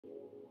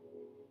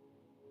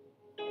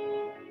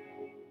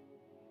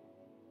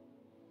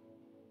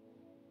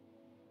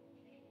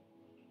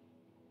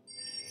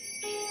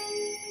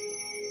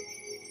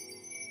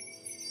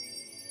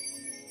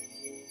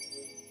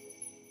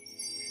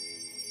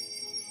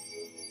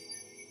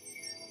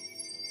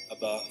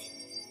Abba,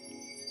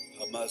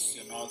 have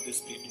mercy on all these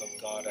people of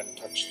God and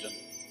touch them.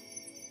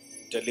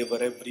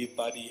 Deliver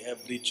everybody,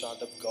 every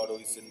child of God who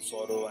is in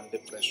sorrow and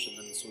depression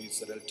and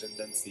suicidal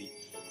tendency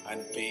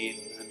and pain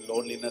and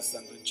loneliness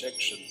and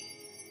rejection.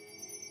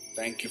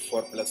 Thank you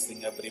for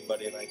blessing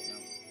everybody right now.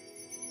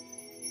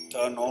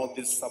 Turn all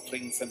these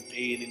sufferings and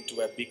pain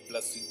into a big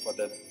blessing for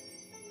them.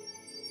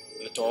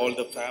 Let all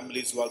the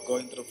families who are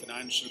going through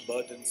financial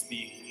burdens be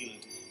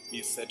healed,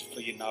 be set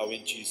free now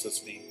in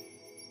Jesus' name.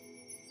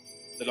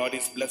 The Lord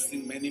is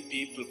blessing many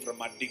people from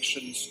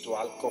addictions to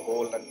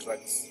alcohol and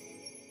drugs.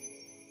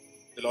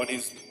 The Lord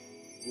is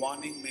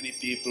warning many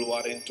people who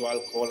are into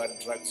alcohol and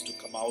drugs to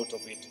come out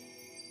of it.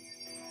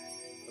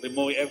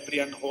 Remove every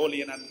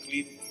unholy and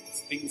unclean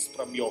things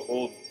from your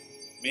home.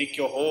 Make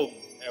your home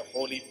a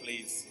holy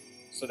place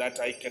so that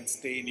I can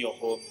stay in your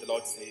home, the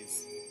Lord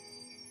says.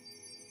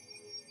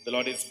 The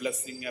Lord is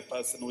blessing a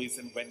person who is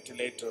in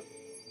ventilator.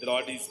 The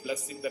Lord is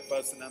blessing that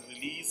person and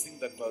releasing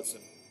that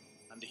person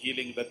and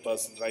healing that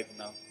person right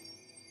now.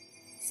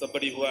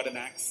 Somebody who had an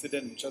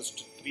accident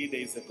just 3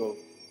 days ago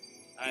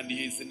and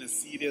he is in a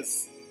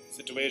serious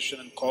situation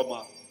and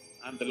coma,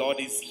 and the Lord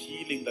is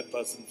healing that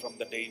person from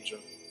the danger.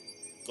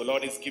 The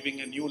Lord is giving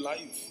a new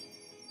life.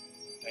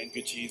 Thank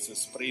you,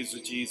 Jesus. Praise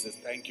you, Jesus.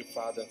 Thank you,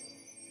 Father.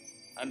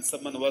 And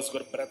someone who has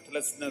got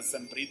breathlessness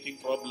and breathing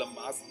problem,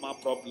 asthma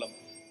problem,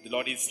 the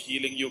Lord is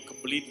healing you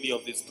completely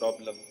of this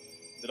problem.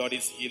 The Lord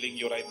is healing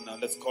you right now.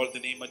 Let's call the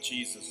name of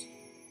Jesus.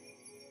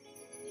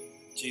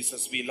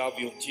 Jesus, we love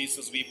you.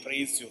 Jesus, we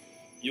praise you.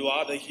 You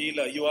are the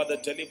healer. You are the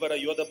deliverer.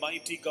 You are the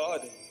mighty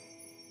God.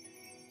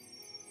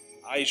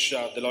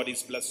 Aisha, the Lord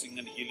is blessing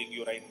and healing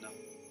you right now.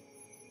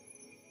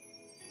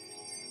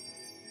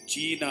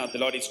 Gina, the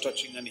Lord is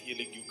touching and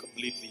healing you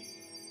completely.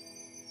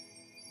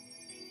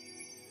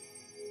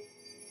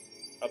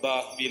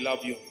 Abba, we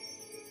love you.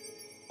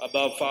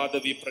 Abba, Father,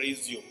 we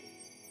praise you.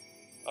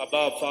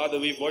 Abba, Father,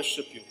 we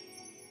worship you.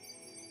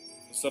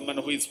 Someone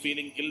who is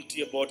feeling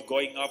guilty about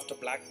going after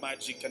black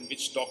magic and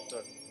witch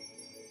doctor,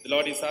 the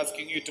Lord is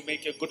asking you to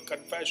make a good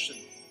confession.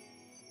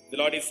 The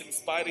Lord is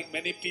inspiring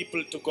many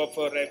people to go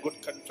for a good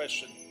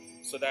confession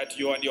so that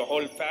you and your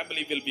whole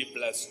family will be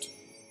blessed.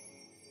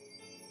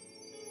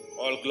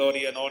 All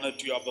glory and honor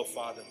to you, Abba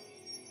Father.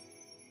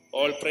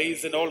 All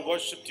praise and all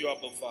worship to you,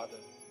 Abba Father.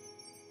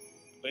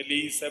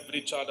 Release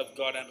every child of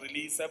God and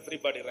release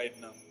everybody right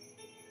now.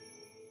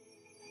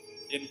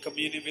 In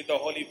communion with the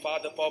Holy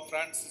Father, Pope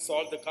Francis,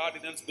 all the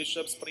cardinals,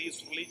 bishops,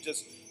 priests,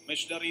 religious,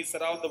 missionaries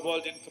around the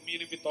world, in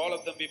communion with all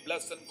of them, we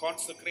bless and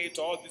consecrate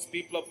all these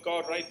people of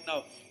God right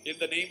now. In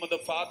the name of the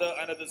Father,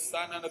 and of the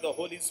Son, and of the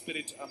Holy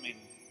Spirit. Amen.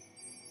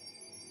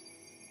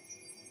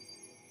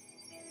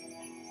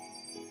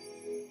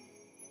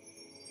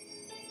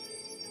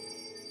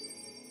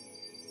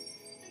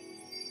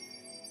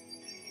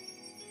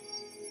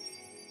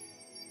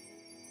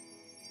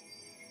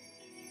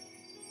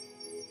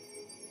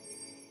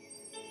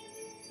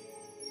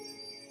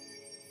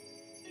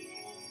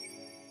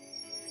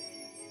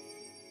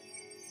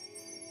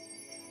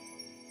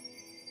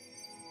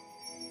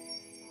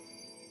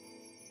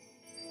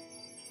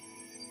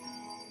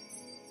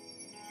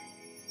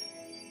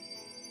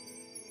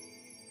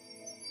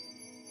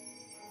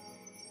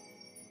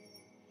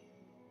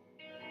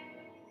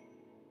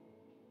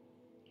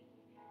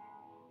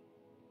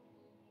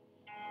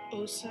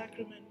 O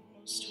sacrament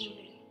most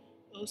holy,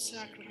 O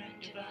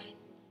sacrament divine,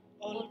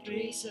 all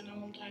praise and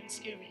all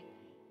thanksgiving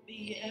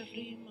be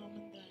every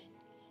moment thine.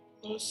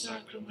 O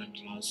sacrament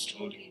most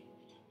holy,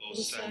 O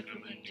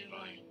sacrament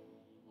divine,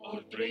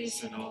 all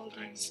praise and all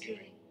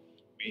thanksgiving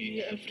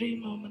be every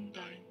moment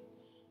thine.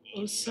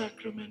 O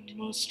sacrament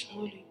most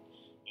holy,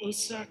 O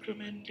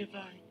sacrament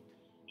divine,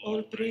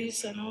 all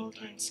praise and all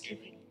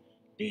thanksgiving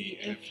be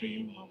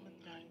every moment